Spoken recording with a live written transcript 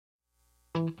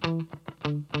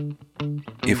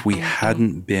If we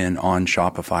hadn't been on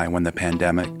Shopify when the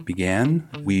pandemic began,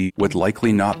 we would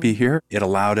likely not be here. It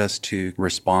allowed us to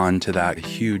respond to that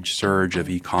huge surge of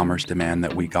e-commerce demand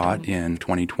that we got in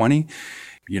 2020.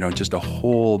 Just a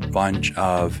whole bunch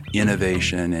of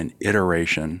innovation and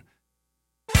iteration.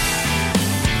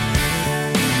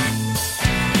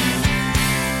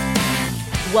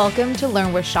 Welcome to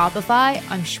Learn with Shopify.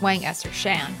 I'm Shuang Esther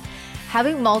Shan.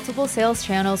 Having multiple sales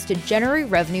channels to generate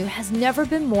revenue has never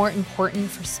been more important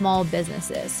for small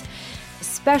businesses,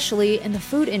 especially in the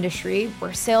food industry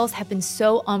where sales have been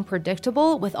so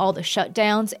unpredictable with all the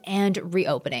shutdowns and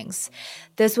reopenings.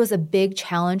 This was a big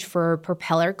challenge for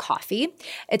Propeller Coffee.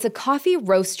 It's a coffee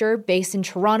roaster based in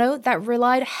Toronto that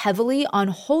relied heavily on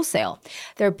wholesale.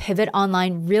 Their pivot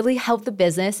online really helped the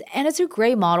business, and it's a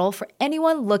great model for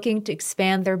anyone looking to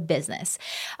expand their business.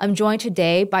 I'm joined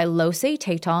today by Lose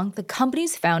Taetong, the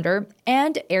company's founder,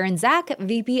 and Aaron Zach,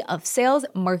 VP of Sales,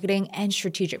 Marketing, and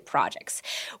Strategic Projects.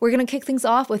 We're going to kick things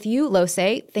off with you, Lose.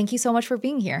 Thank you so much for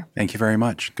being here. Thank you very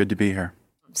much. Good to be here.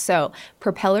 So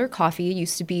Propeller Coffee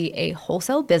used to be a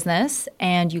wholesale business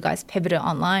and you guys pivoted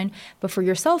online. But for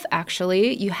yourself,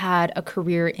 actually, you had a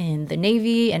career in the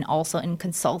Navy and also in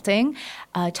consulting.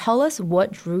 Tell us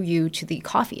what drew you to the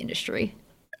coffee industry.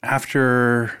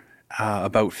 After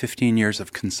about 15 years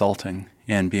of consulting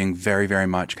and being very, very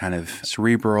much kind of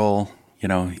cerebral,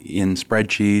 in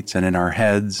spreadsheets and in our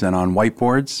heads and on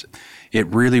whiteboards, it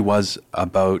really was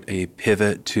about a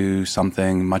pivot to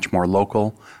something much more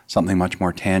local, something much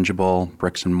more tangible,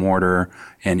 bricks and mortar,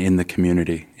 and in the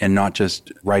community. And not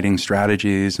just writing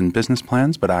strategies and business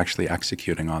plans, but actually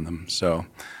executing on them. So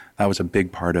that was a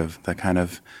big part of the kind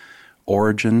of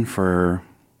origin for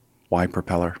why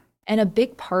Propeller. And a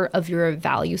big part of your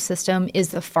value system is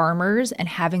the farmers and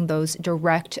having those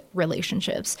direct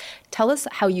relationships. Tell us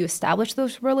how you establish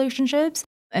those relationships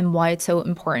and why it's so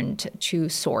important to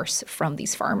source from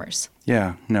these farmers.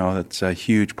 Yeah, no, that's a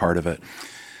huge part of it.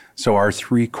 So our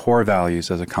three core values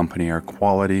as a company are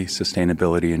quality,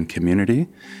 sustainability, and community.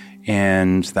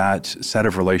 And that set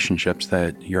of relationships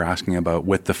that you're asking about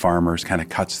with the farmers kind of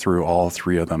cuts through all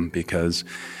three of them because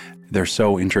they're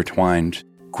so intertwined.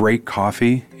 Great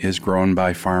coffee is grown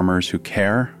by farmers who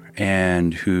care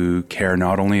and who care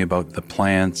not only about the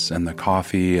plants and the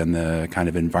coffee and the kind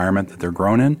of environment that they're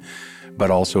grown in, but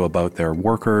also about their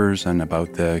workers and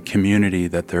about the community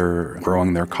that they're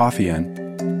growing their coffee in.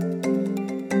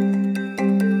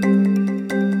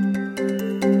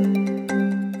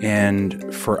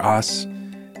 And for us,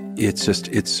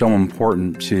 it's so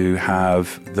important to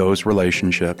have those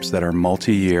relationships that are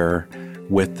multi-year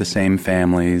with the same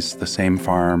families, the same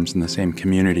farms, and the same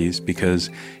communities, because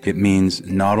it means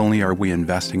not only are we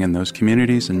investing in those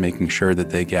communities and making sure that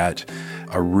they get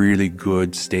a really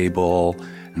good, stable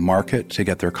market to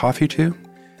get their coffee to,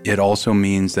 it also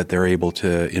means that they're able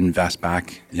to invest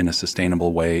back in a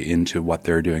sustainable way into what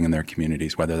they're doing in their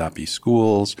communities, whether that be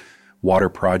schools, water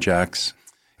projects,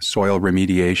 soil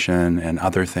remediation, and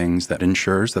other things that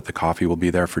ensures that the coffee will be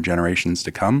there for generations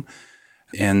to come.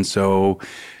 And so,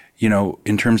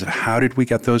 in terms of how did we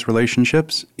get those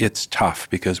relationships, it's tough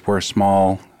because we're a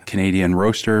small Canadian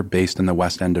roaster based in the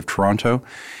West End of Toronto.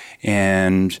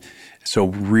 And so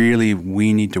really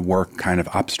we need to work kind of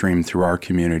upstream through our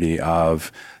community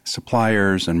of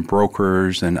suppliers and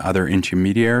brokers and other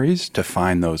intermediaries to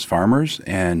find those farmers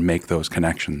and make those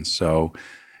connections. So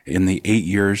in the 8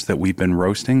 years that we've been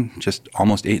roasting, just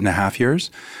almost 8.5 years,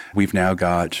 we've now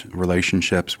got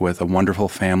relationships with a wonderful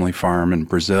family farm in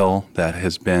Brazil that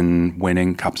has been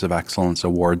winning Cups of Excellence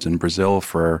awards in Brazil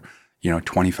for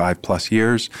 25 plus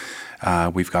years.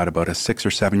 We've got about a 6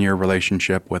 or 7 year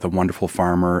relationship with a wonderful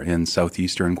farmer in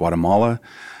southeastern Guatemala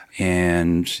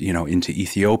and, into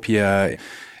Ethiopia.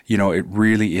 It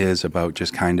really is about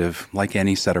just kind of like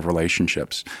any set of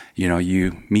relationships.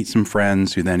 You meet some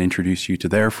friends who then introduce you to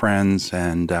their friends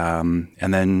and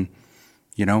then,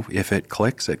 if it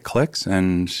clicks,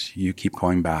 and you keep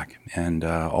going back and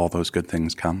all those good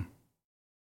things come.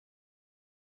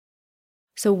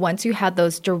 So once you had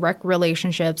those direct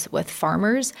relationships with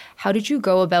farmers, how did you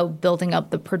go about building up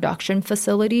the production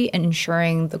facility and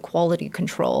ensuring the quality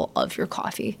control of your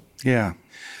coffee? Yeah.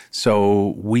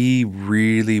 So we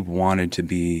really wanted to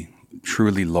be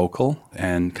truly local,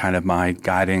 and kind of my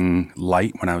guiding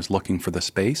light when I was looking for the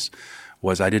space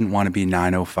was I didn't want to be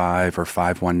 905 or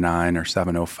 519 or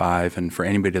 705. And for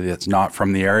anybody that's not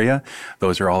from the area,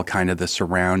 those are all kind of the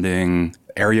surrounding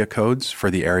area codes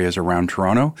for the areas around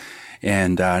Toronto.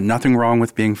 And nothing wrong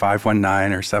with being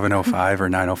 519 or 705 or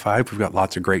 905. We've got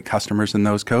lots of great customers in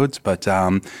those codes, but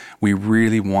we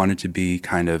really wanted to be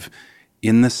kind of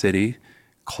in the city,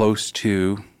 close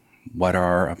to what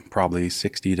are probably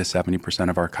 60 to 70%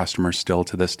 of our customers still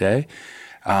to this day.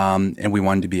 And we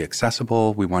wanted to be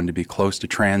accessible. We wanted to be close to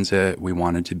transit. We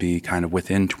wanted to be kind of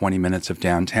within 20 minutes of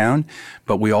downtown.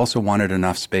 But we also wanted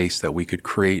enough space that we could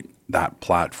create that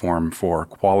platform for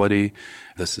quality,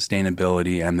 the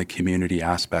sustainability, and the community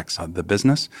aspects of the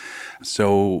business.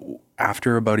 So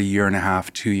after about a year and a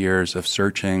half, 2 years of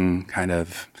searching kind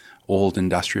of old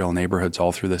industrial neighborhoods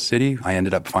all through the city, I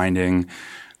ended up finding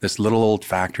this little old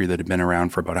factory that had been around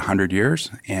for about 100 years.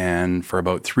 And for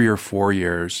about 3 or 4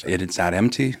 years, it had sat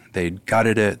empty. They'd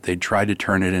gutted it. They'd tried to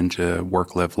turn it into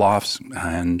work-live lofts,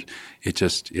 and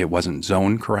it wasn't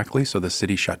zoned correctly. So the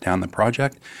city shut down the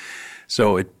project.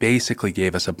 So it basically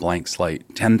gave us a blank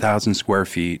slate, 10,000 square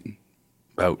feet,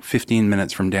 about 15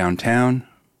 minutes from downtown,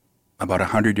 about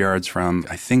 100 yards from,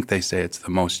 I think they say it's the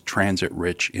most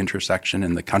transit-rich intersection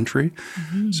in the country.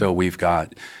 Mm-hmm. So we've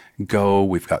got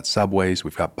we've got subways,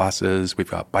 we've got buses, we've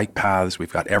got bike paths,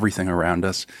 we've got everything around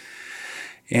us.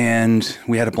 And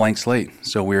we had a blank slate.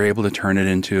 So we were able to turn it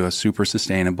into a super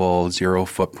sustainable, zero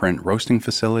footprint roasting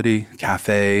facility,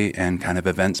 cafe, and kind of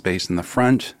event space in the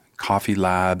front, coffee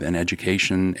lab and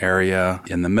education area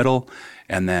in the middle,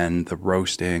 and then the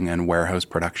roasting and warehouse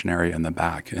production area in the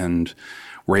back. And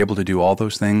we're able to do all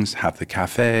those things, have the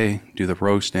cafe, do the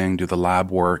roasting, do the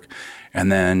lab work.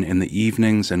 And then in the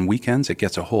evenings and weekends, it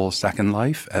gets a whole second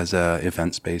life as a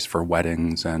event space for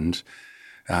weddings and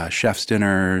chef's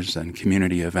dinners and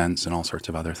community events and all sorts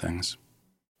of other things.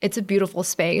 It's a beautiful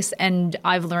space, and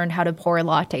I've learned how to pour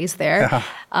lattes there.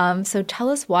 So tell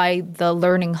us why the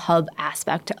learning hub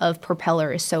aspect of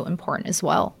Propeller is so important as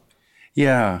well.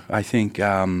 Yeah, I think,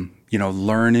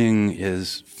 learning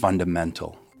is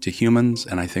fundamental to humans,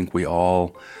 and I think we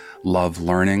all love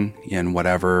learning in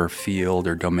whatever field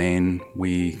or domain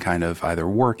we kind of either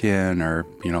work in or,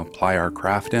 apply our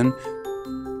craft in.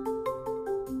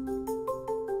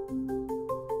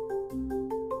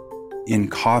 In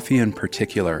coffee in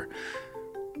particular,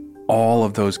 all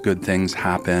of those good things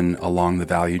happen along the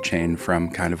value chain from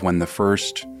kind of when the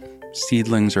first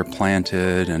seedlings are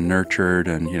planted and nurtured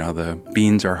and, the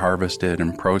beans are harvested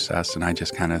and processed. And I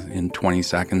just kind of in 20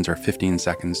 seconds or 15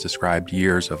 seconds described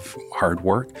years of hard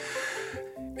work.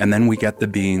 And then we get the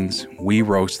beans, we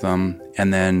roast them.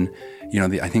 And then,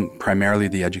 I think primarily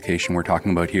the education we're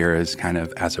talking about here is kind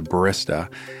of as a barista.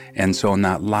 And so in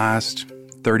that last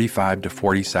 35 to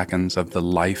 40 seconds of the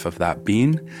life of that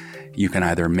bean, you can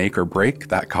either make or break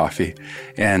that coffee.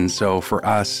 And so for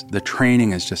us, the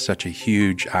training is just such a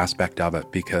huge aspect of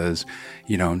it because,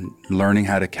 learning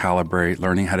how to calibrate,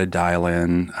 learning how to dial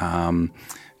in,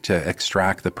 to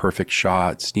extract the perfect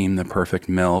shot, steam the perfect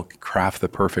milk, craft the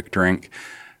perfect drink,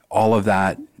 all of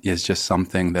that is just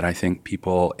something that I think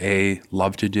people, A,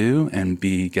 love to do, and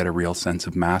B, get a real sense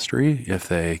of mastery if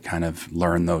they kind of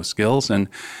learn those skills. And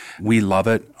we love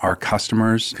it. Our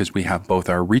customers, because we have both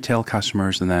our retail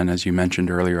customers and then, as you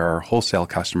mentioned earlier, our wholesale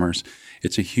customers,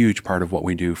 it's a huge part of what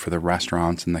we do for the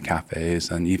restaurants and the cafes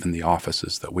and even the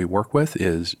offices that we work with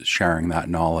is sharing that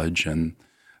knowledge and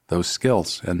those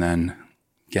skills and then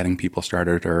getting people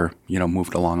started or,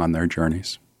 moved along on their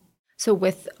journeys. So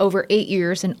with over 8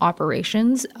 years in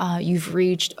operations, you've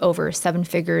reached over 7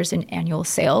 figures in annual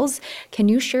sales. Can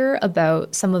you share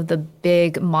about some of the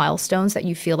big milestones that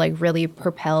you feel like really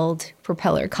propelled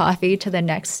Propeller Coffee to the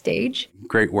next stage?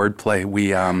 Great wordplay.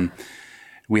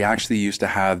 We actually used to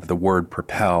have the word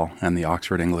propel and the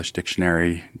Oxford English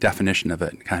Dictionary definition of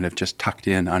it kind of just tucked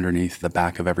in underneath the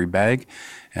back of every bag,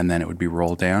 and then it would be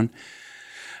rolled down.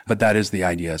 But that is the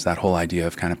idea, is that whole idea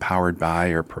of kind of powered by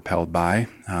or propelled by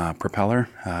Propeller.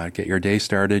 Get your day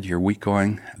started, your week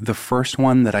going. The first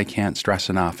one that I can't stress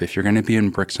enough, if you're going to be in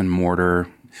bricks and mortar,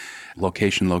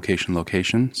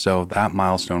 location. So that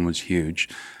milestone was huge.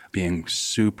 Being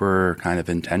super kind of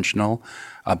intentional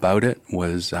about it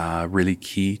was really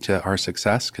key to our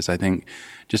success because I think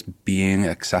just being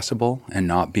accessible and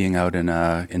not being out in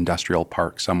an industrial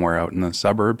park somewhere out in the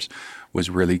suburbs was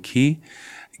really key.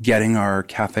 Getting our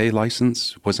cafe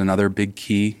license was another big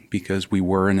key because we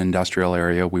were an industrial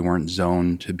area. We weren't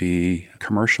zoned to be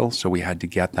commercial, so we had to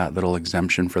get that little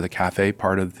exemption for the cafe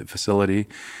part of the facility.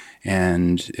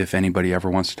 And if anybody ever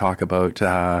wants to talk about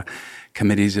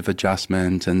committees of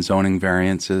adjustment and zoning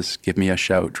variances, give me a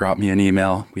shout, drop me an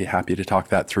email. We're happy to talk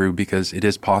that through because it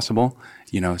is possible,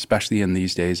 especially in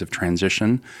these days of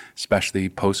transition, especially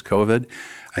post-COVID.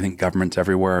 I think governments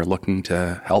everywhere are looking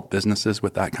to help businesses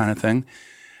with that kind of thing.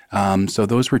 So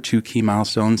those were 2 key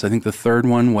milestones. I think the third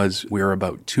one was we were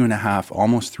about 2.5,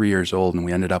 almost 3 years old, and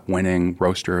we ended up winning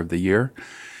Roaster of the Year.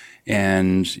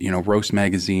 And, Roast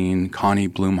Magazine, Connie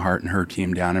Blumhart and her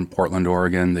team down in Portland,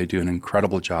 Oregon, they do an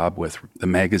incredible job with the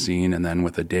magazine and then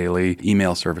with a daily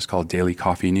email service called Daily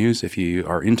Coffee News. If you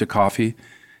are into coffee,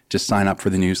 just sign up for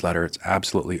the newsletter. It's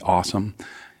absolutely awesome.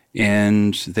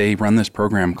 And they run this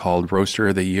program called Roaster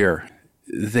of the Year.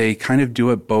 They kind of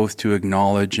do it both to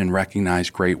acknowledge and recognize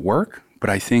great work, but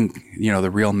I think,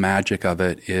 the real magic of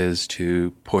it is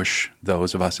to push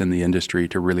those of us in the industry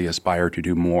to really aspire to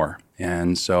do more.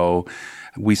 And so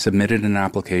we submitted an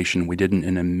application. We didn't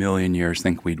in a million years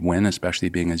think we'd win, especially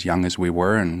being as young as we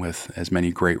were and with as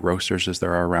many great roasters as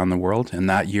there are around the world. And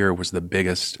that year was the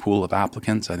biggest pool of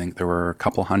applicants. I think there were a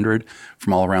couple hundred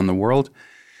from all around the world.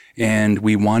 And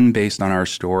we won based on our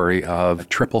story of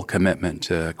triple commitment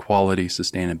to quality,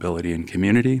 sustainability, and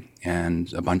community,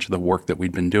 and a bunch of the work that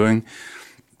we'd been doing.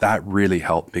 That really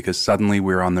helped because suddenly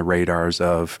we were on the radars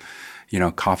of,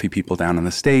 coffee people down in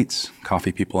the States,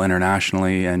 coffee people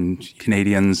internationally, and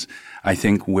Canadians. I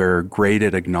think we're great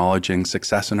at acknowledging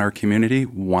success in our community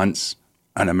once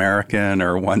an American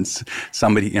or once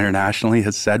somebody internationally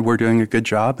has said we're doing a good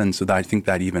job. And so I think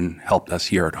that even helped us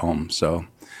here at home. So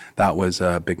that was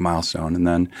a big milestone. And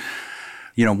then,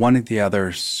 one of the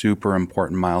other super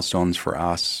important milestones for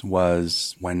us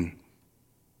was when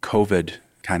COVID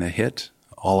kind of hit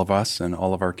all of us and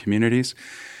all of our communities.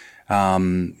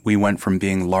 We went from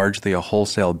being largely a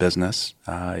wholesale business,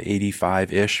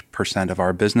 85-ish% of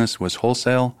our business was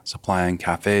wholesale, supplying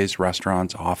cafes,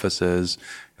 restaurants, offices,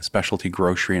 specialty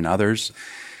grocery, and others.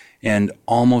 And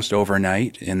almost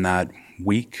overnight in that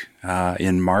week,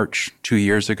 in March 2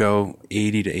 years ago,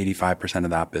 80 to 85% of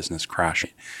that business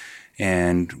crashed.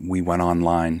 And we went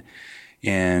online.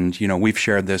 And, we've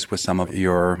shared this with some of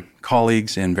your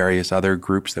colleagues in various other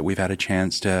groups that we've had a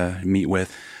chance to meet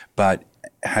with. But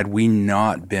had we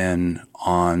not been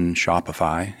on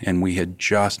Shopify, and we had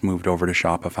just moved over to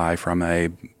Shopify from a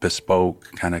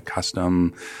bespoke kind of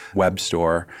custom web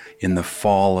store in the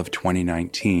fall of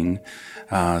 2019,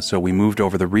 so we moved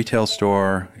over the retail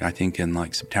store, I think in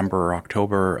like September or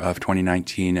October of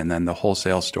 2019, and then the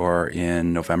wholesale store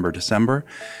in November, December.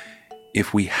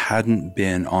 If we hadn't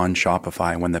been on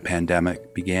Shopify when the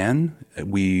pandemic began,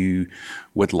 we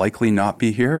would likely not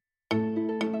be here.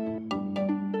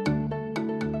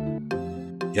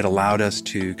 It allowed us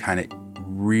to kind of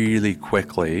really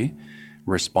quickly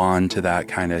respond to that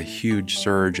kind of huge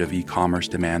surge of e-commerce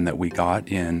demand that we got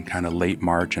in kind of late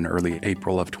March and early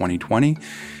April of 2020.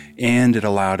 And it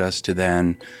allowed us to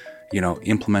then,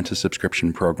 implement a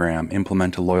subscription program,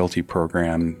 implement a loyalty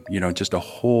program, just a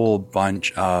whole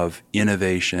bunch of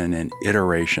innovation and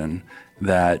iteration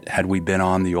that had we been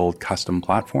on the old custom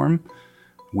platform,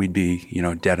 we'd be,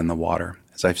 dead in the water.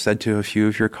 As I've said to a few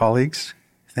of your colleagues,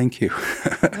 thank you.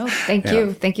 Thank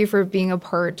you. Thank you for being a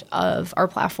part of our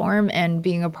platform and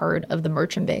being a part of the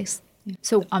merchant base.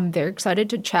 So I'm very excited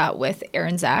to chat with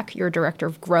Aaron Zak, your Director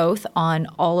of Growth, on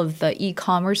all of the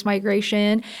e-commerce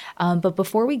migration. But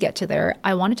before we get to there,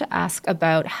 I wanted to ask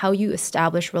about how you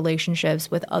establish relationships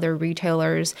with other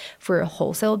retailers for a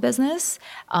wholesale business,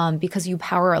 because you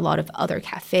power a lot of other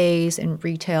cafes and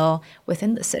retail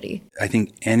within the city. I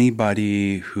think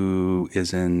anybody who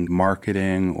is in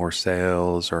marketing or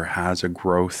sales or has a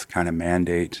growth kind of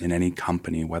mandate in any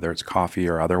company, whether it's coffee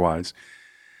or otherwise,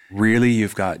 really,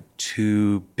 you've got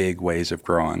two big ways of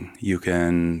growing. You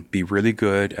can be really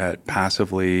good at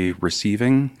passively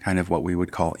receiving kind of what we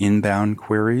would call inbound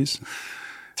queries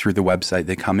through the website.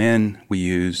 They come in, we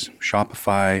use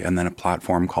Shopify and then a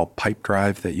platform called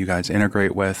Pipedrive that you guys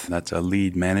integrate with. That's a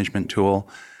lead management tool.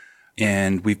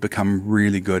 And we've become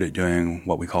really good at doing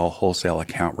what we call wholesale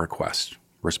account request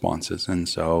responses. And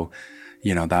so,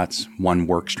 that's one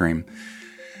work stream.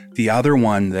 The other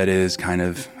one that is kind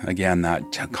of, again,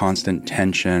 that constant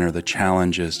tension or the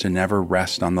challenge is to never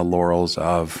rest on the laurels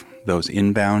of those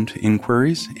inbound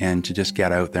inquiries and to just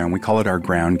get out there. And we call it our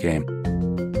ground game.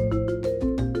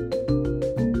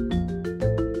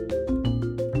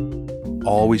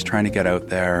 Always trying to get out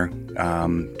there,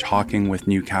 talking with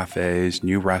new cafes,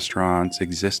 new restaurants,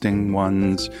 existing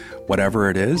ones, whatever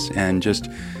it is, and just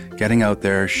getting out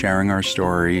there, sharing our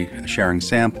story, sharing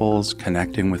samples,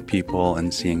 connecting with people,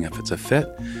 and seeing if it's a fit.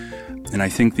 And I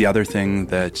think the other thing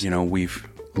that, we've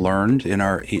learned in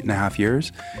our 8.5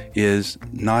 years is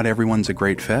not everyone's a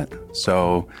great fit.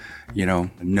 So,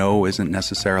 no isn't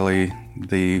necessarily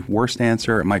the worst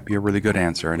answer. It might be a really good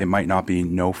answer. And it might not be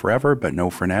no forever, but no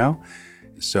for now.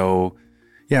 So,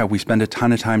 yeah, we spend a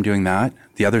ton of time doing that.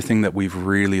 The other thing that we've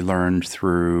really learned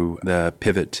through the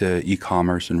pivot to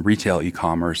e-commerce and retail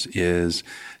e-commerce is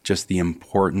just the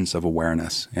importance of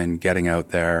awareness and getting out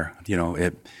there.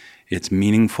 It's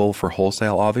meaningful for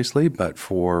wholesale, obviously, but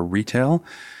for retail,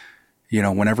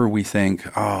 whenever we think,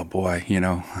 oh boy,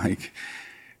 like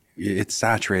it's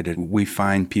saturated, we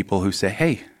find people who say,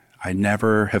 hey, I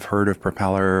never have heard of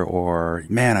Propeller, or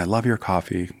man, I love your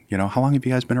coffee. How long have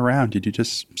you guys been around? Did you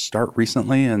just start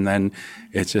recently? And then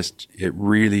it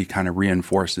really kind of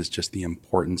reinforces just the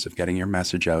importance of getting your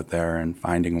message out there and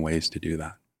finding ways to do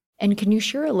that. And can you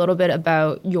share a little bit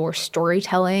about your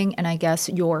storytelling and I guess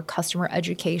your customer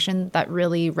education that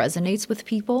really resonates with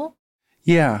people?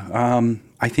 Yeah,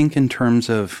 I think in terms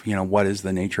of, what is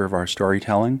the nature of our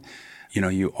storytelling,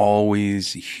 you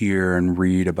always hear and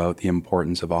read about the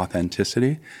importance of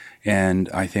authenticity. And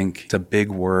I think it's a big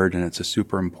word and it's a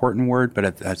super important word, but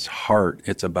at its heart,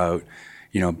 it's about,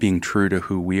 being true to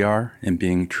who we are and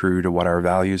being true to what our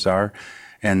values are.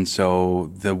 And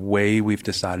so the way we've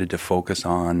decided to focus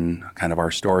on kind of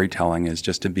our storytelling is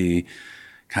just to be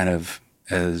kind of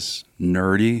as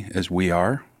nerdy as we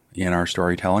are in our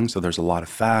storytelling. So there's a lot of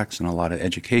facts and a lot of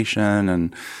education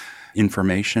and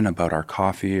information about our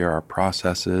coffee or our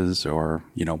processes or,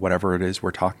 whatever it is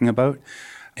we're talking about.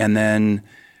 And then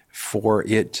for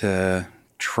it to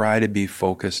try to be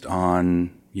focused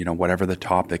on, whatever the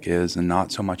topic is and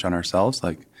not so much on ourselves.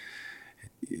 Like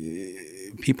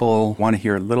people want to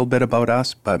hear a little bit about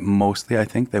us, but mostly I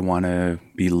think they want to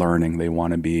be learning. They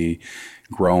want to be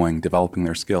growing, developing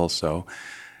their skills. So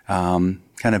kind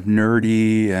of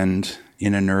nerdy and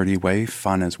in a nerdy way,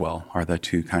 fun as well are the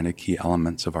two kind of key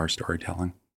elements of our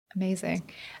storytelling.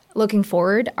 Amazing. Looking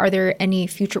forward, are there any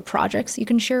future projects you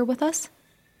can share with us?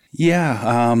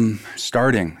 Yeah,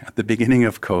 starting at the beginning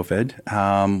of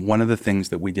COVID, one of the things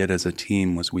that we did as a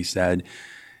team was we said,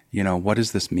 what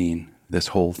does this mean? This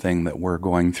whole thing that we're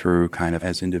going through kind of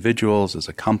as individuals, as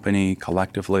a company,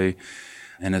 collectively,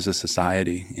 and as a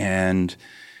society. And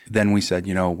then we said,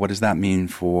 what does that mean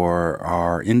for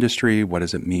our industry? What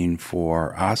does it mean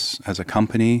for us as a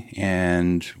company?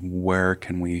 And where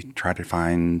can we try to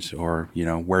find, or,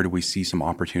 where do we see some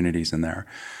opportunities in there?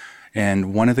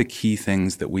 And one of the key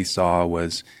things that we saw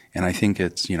was, and I think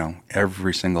it's,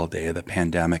 every single day of the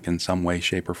pandemic in some way,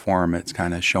 shape, or form, it's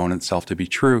kind of shown itself to be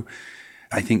true.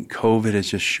 I think COVID has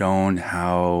just shown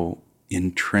how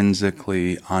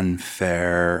intrinsically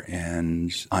unfair and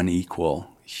unequal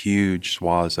huge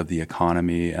swaths of the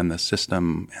economy and the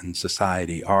system and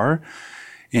society are.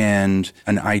 And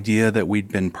an idea that we'd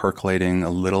been percolating a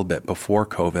little bit before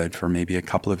COVID for maybe a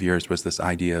couple of years was this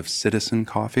idea of citizen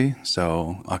coffee.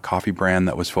 So a coffee brand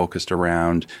that was focused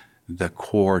around the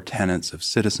core tenets of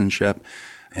citizenship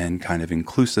and kind of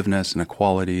inclusiveness and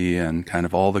equality and kind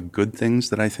of all the good things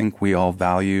that I think we all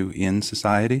value in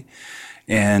society.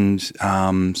 And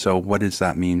so what does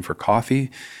that mean for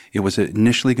coffee? It was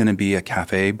initially going to be a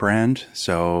cafe brand.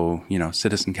 So,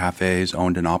 Citizen Cafes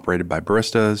owned and operated by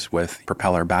baristas with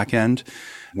Propeller backend.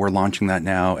 We're launching that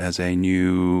now as a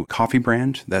new coffee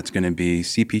brand that's going to be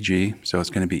CPG. So it's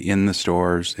going to be in the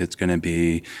stores. It's going to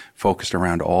be focused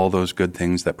around all those good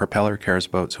things that Propeller cares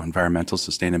about. So environmental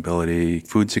sustainability,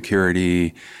 food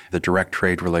security, the direct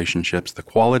trade relationships, the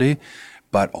quality.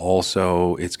 But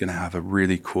also it's going to have a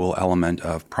really cool element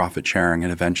of profit sharing.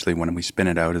 And eventually when we spin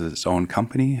it out as its own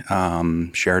company,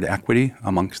 shared equity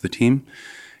amongst the team.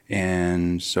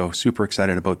 And so super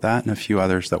excited about that and a few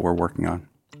others that we're working on.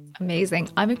 Amazing.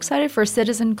 I'm excited for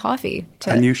Citizen Coffee.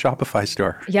 A new Shopify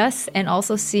store. Yes, and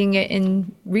also seeing it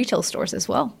in retail stores as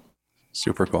well.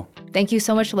 Super cool. Thank you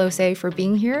so much, Losei, for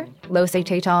being here. Losei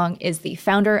Taetong is the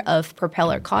founder of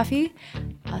Propeller Coffee.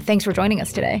 Thanks for joining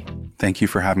us today. Thank you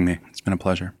for having me. It's been a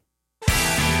pleasure.